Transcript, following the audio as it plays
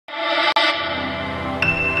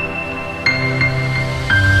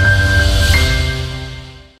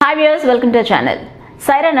viewers, welcome to our channel.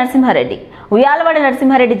 Sye Raa Narasimha Reddy. Uyyalawada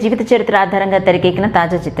Narasimha Reddy జీవిత చరిత్ర ఆధారంగా తెరకెక్కిన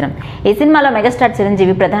తాజా చిత్రం. ఈ సినిమాలో మెగాస్టార్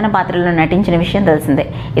చిరంజీవి ప్రధాన పాత్రలో నటించిన విషయం తెలిసిందే.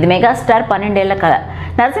 ఇది మెగాస్టార్ 12 ఏళ్ల కళ.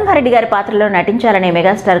 నరసింహారెడ్డి గారి పాత్రలో నటించాలనే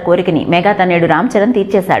మెగాస్టార్ కోరికని మెగా తనయుడు రామ్ చరణ్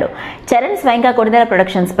తీర్చేశాడు. చరణ్ స్వయంగా కొణిదెల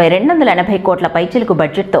ప్రొడక్షన్స్ పై 280 కోట్ల పైచిలుకు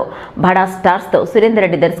బడ్జెట్ తో బడా స్టార్స్ తో సురేందర్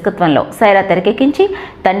రెడ్డి దర్శకత్వంలో సయ్ రా తెరకెక్కించి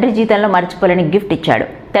తండ్రి జీవితంలో మర్చిపోలేని గిఫ్ట్ ఇచ్చాడు.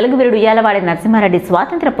 తెలుగు వీరుడు ఉయ్యాలవాడి నరసింహారెడ్డి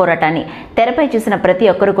స్వాతంత్ర పోరాటాన్ని తెరపై చూసిన ప్రతి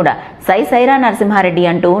ఒక్కరు కూడా సయ్ రా నరసింహారెడ్డి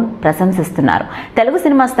అంటూ ప్రశంసిస్తున్నారు. తెలుగు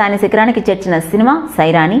సినిమా స్థాయి శిఖరానికి చేర్చిన సినిమా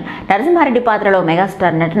సయ్ రాని. నరసింహారెడ్డి పాత్రలో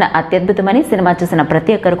మెగాస్టార్ నటన అత్యద్భుతమని సినిమా చూసిన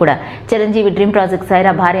ప్రతి ఒక్కరు కూడా చిరంజీవి డ్రీమ్ ప్రాజెక్ట్ సయ్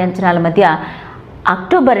రా భారీ అంచనాల మధ్య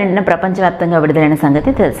అక్టోబర్ 2న ప్రపంచవ్యాప్తంగా విడుదలైన సంగతి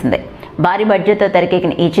తెలిసిందే. భారీ బడ్జెట్తో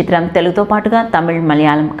తెరకెక్కిన ఈ చిత్రం తెలుగుతో పాటుగా తమిళ్,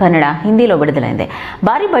 మలయాళం, కన్నడ, హిందీలో విడుదలైంది.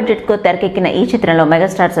 భారీ బడ్జెట్తో తెరకెక్కిన ఈ చిత్రంలో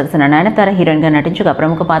మెగాస్టార్ సరసన నయనతార హీరోయిన్గా నటించగా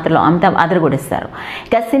ప్రముఖ పాత్రలో అమితాబ్ అదరగొడిస్తారు.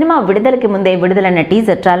 ఇక సినిమా విడుదలకి ముందే విడుదలైన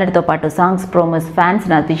టీజర్, ట్రైలర్తో పాటు సాంగ్స్, ప్రోమోస్ ఫ్యాన్స్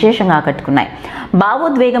విశేషంగా ఆకట్టుకున్నాయి.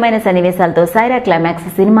 భావోద్వేగమైన సన్నివేశాలతో సయ్ రా క్లైమాక్స్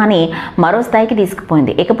సినిమాని మరో స్థాయికి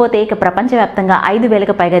తీసుకుపోయింది. ఇకపోతే ప్రపంచవ్యాప్తంగా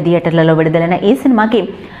 5,000కు పైగా థియేటర్లలో విడుదలైన ఈ సినిమాకి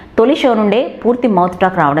తొలి షో నుండే పూర్తి మౌత్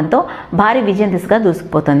టాక్ రావడంతో భారీ విజయం దిశగా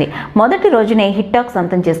దూసుకుపోతుంది. మొదటి రోజునే హిట్ టాక్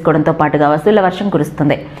సొంతం చేసుకోవడంతో పాటుగా వసూళ్ల వర్షం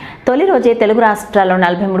కురుస్తుంది. తొలి రోజే తెలుగు రాష్ట్రాల్లో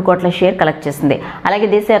 43 కోట్ల షేర్ కలెక్ట్ చేసింది. అలాగే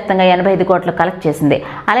దేశవ్యాప్తంగా 85 కోట్లు కలెక్ట్ చేసింది.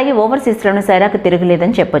 అలాగే ఓవర్సీస్లోనూ సయ్ రాకు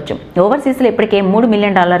తిరుగులేదని చెప్పొచ్చు. ఓవర్సీస్లో ఇప్పటికే $3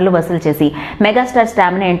 మిలియన్ వసూలు చేసి మెగాస్టార్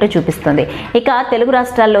స్టామినా ఏంటో చూపిస్తుంది. ఇక తెలుగు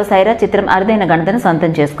రాష్ట్రాల్లో సయ్ రా చిత్రం అరుదైన ఘనతను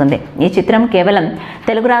సొంతం చేసుకుంది. ఈ చిత్రం కేవలం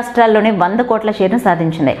తెలుగు రాష్ట్రాల్లోనే 100 కోట్ల షేర్ను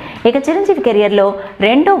సాధించింది. ఇక చిరంజీవి కెరియర్లో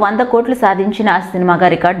 100 కోట్లు సాధించిన ఆ సినిమాగా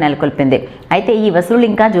రికార్డు నెలకొల్పింది. అయితే ఈ వసూళ్లు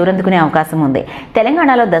ఇంకా జోరందుకునే అవకాశం ఉంది.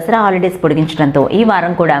 తెలంగాణలో దసరా హాలిడేస్ పొడిగించడంతో ఈ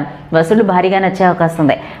వారం కూడా వసూళ్లు భారీగా నచ్చే అవకాశం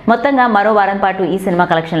ఉంది. మొత్తంగా మరో వారం పాటు ఈ సినిమా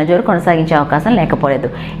కలెక్షన్ల జోరు కొనసాగించే అవకాశం లేకపోలేదు.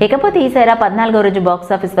 ఇకపోతే ఈ సయ్ రా 14వ రోజు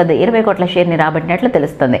బాక్సాఫీస్ వద్ద 20 కోట్ల షేర్ని రాబట్టినట్లు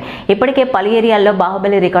తెలుస్తుంది. ఇప్పటికే పలు ఏరియాల్లో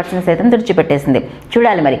బాహుబలి రికార్డ్స్ను సైతం తుడిచిపెట్టేసింది.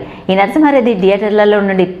 చూడాలి మరి ఈ నరసింహారెడ్డి థియేటర్లలో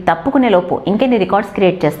నుండి తప్పుకునే లోపు ఇంకెన్ని రికార్డ్స్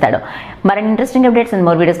క్రియేట్ చేస్తాడో. మరిన్ని interesting updates and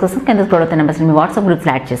more videos కోసం కింద స్క్రోల్ అవుతున్న నెంబర్స్ మీ వాట్సాప్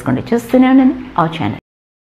గ్రూప్స్ యాడ్ చేసుకోండి. చూస్తూనే ఉండండి అవర్ ఛానల్.